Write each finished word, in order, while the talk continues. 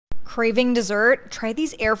Craving dessert? Try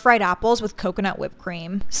these air-fried apples with coconut whipped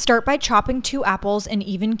cream. Start by chopping 2 apples in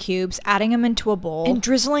even cubes, adding them into a bowl, and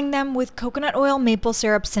drizzling them with coconut oil, maple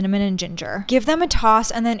syrup, cinnamon, and ginger. Give them a toss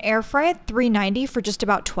and then air fry at 390 for just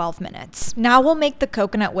about 12 minutes. Now we'll make the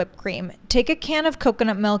coconut whipped cream. Take a can of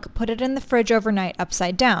coconut milk, put it in the fridge overnight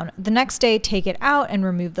upside down. The next day, take it out and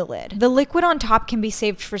remove the lid. The liquid on top can be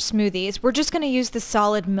saved for smoothies. We're just going to use the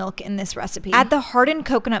solid milk in this recipe. Add the hardened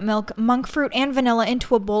coconut milk, monk fruit, and vanilla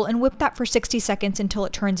into a bowl and whip that for 60 seconds until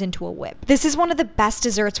it turns into a whip. This is one of the best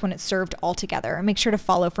desserts when it's served all together. Make sure to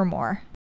follow for more.